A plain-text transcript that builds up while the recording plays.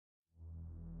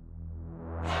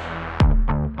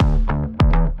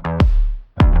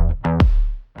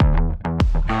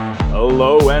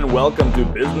and welcome to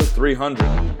Business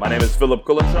 300. My name is Philip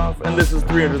Kulenshoff, and this is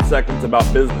 300 Seconds About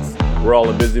Business. We're all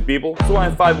a busy people, so I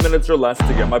have 5 minutes or less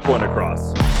to get my point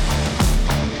across.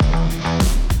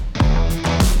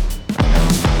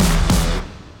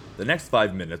 The next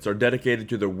 5 minutes are dedicated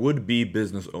to the would-be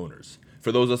business owners,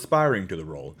 for those aspiring to the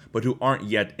role, but who aren't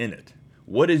yet in it.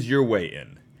 What is your way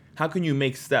in? How can you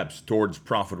make steps towards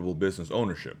profitable business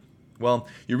ownership? Well,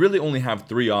 you really only have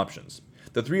 3 options.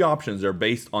 The 3 options are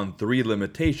based on 3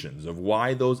 limitations of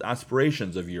why those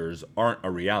aspirations of yours aren't a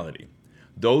reality.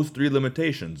 Those 3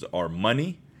 limitations are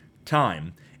money,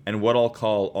 time, and what I'll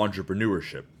call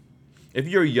entrepreneurship. If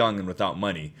you're young and without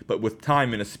money, but with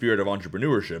time and a spirit of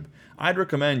entrepreneurship, I'd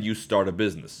recommend you start a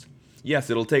business. Yes,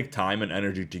 it'll take time and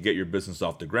energy to get your business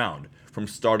off the ground. From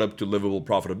startup to livable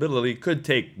profitability could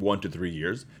take 1 to 3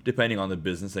 years, depending on the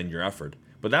business and your effort.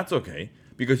 But that's okay,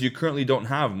 because you currently don't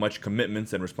have much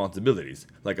commitments and responsibilities,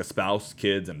 like a spouse,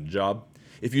 kids, and a job.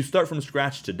 If you start from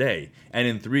scratch today, and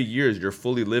in 3 years you're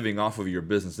fully living off of your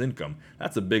business income,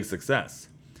 that's a big success.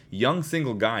 Young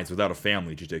single guys without a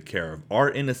family to take care of are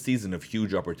in a season of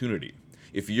huge opportunity.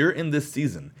 If you're in this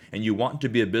season and you want to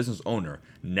be a business owner,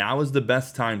 now is the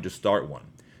best time to start one.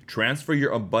 Transfer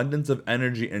your abundance of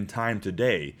energy and time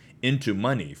today into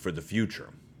money for the future.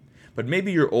 But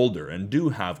maybe you're older and do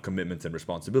have commitments and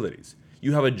responsibilities.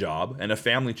 You have a job and a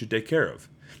family to take care of.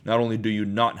 Not only do you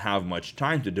not have much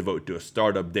time to devote to a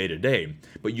startup day to day,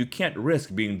 but you can't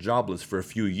risk being jobless for a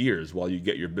few years while you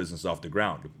get your business off the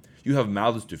ground. You have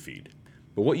mouths to feed.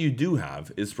 But what you do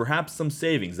have is perhaps some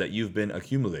savings that you've been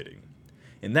accumulating.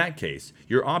 In that case,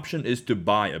 your option is to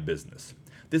buy a business.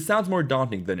 This sounds more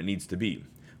daunting than it needs to be.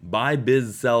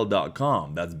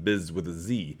 BuyBizSell.com, that's biz with a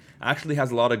Z, actually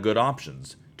has a lot of good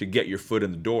options to get your foot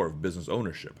in the door of business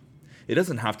ownership. It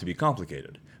doesn't have to be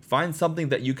complicated. Find something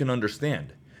that you can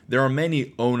understand. There are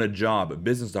many own-a-job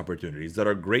business opportunities that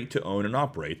are great to own and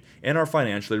operate and are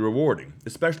financially rewarding,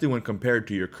 especially when compared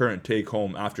to your current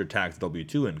take-home after-tax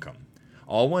W-2 income.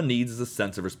 All one needs is a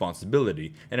sense of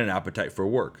responsibility and an appetite for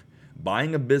work.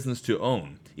 Buying a business to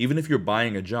own, even if you're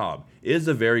buying a job, is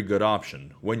a very good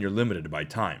option when you're limited by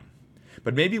time.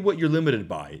 But maybe what you're limited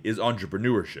by is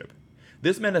entrepreneurship.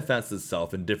 This manifests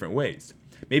itself in different ways.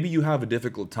 Maybe you have a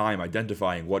difficult time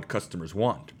identifying what customers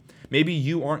want. Maybe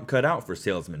you aren't cut out for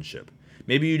salesmanship.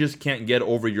 Maybe you just can't get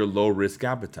over your low-risk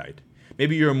appetite.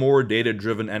 Maybe you're a more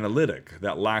data-driven analytic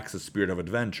that lacks a spirit of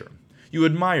adventure. You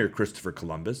admire Christopher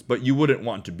Columbus, but you wouldn't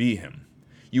want to be him.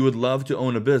 You would love to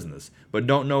own a business, but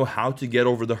don't know how to get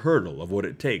over the hurdle of what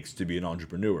it takes to be an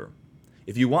entrepreneur.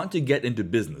 If you want to get into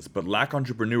business but lack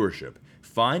entrepreneurship,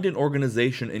 find an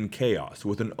organization in chaos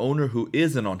with an owner who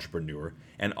is an entrepreneur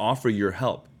and offer your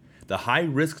help. The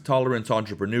high-risk tolerance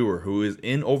entrepreneur who is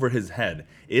in over his head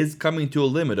is coming to a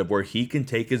limit of where he can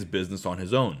take his business on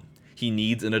his own. He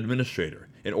needs an administrator,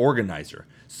 an organizer,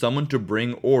 someone to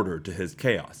bring order to his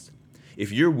chaos.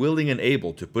 If you're willing and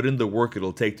able to put in the work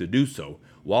it'll take to do so,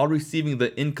 while receiving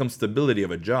the income stability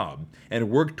of a job, and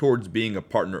work towards being a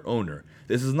partner owner,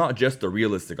 this is not just a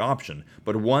realistic option,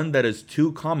 but one that is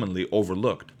too commonly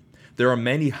overlooked. There are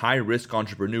many high-risk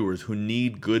entrepreneurs who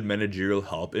need good managerial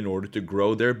help in order to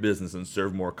grow their business and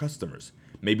serve more customers.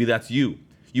 Maybe that's you.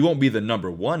 You won't be the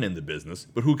number 1 in the business,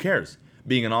 but who cares?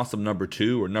 Being an awesome number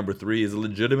 2 or number 3 is a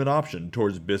legitimate option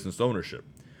towards business ownership.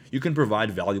 You can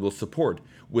provide valuable support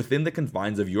within the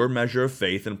confines of your measure of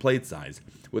faith and plate size,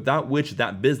 without which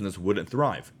that business wouldn't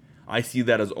thrive. I see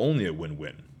that as only a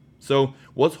win-win. So,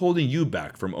 what's holding you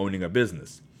back from owning a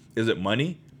business? Is it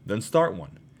money? Then start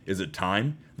one. Is it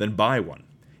time? Then buy one.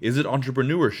 Is it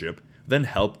entrepreneurship? Then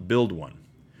help build one.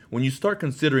 When you start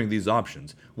considering these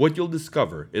options, what you'll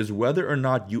discover is whether or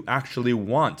not you actually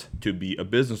want to be a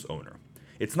business owner.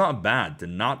 It's not bad to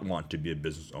not want to be a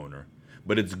business owner,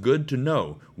 but it's good to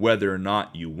know whether or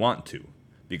not you want to,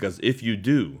 because if you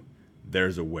do,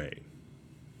 there's a way.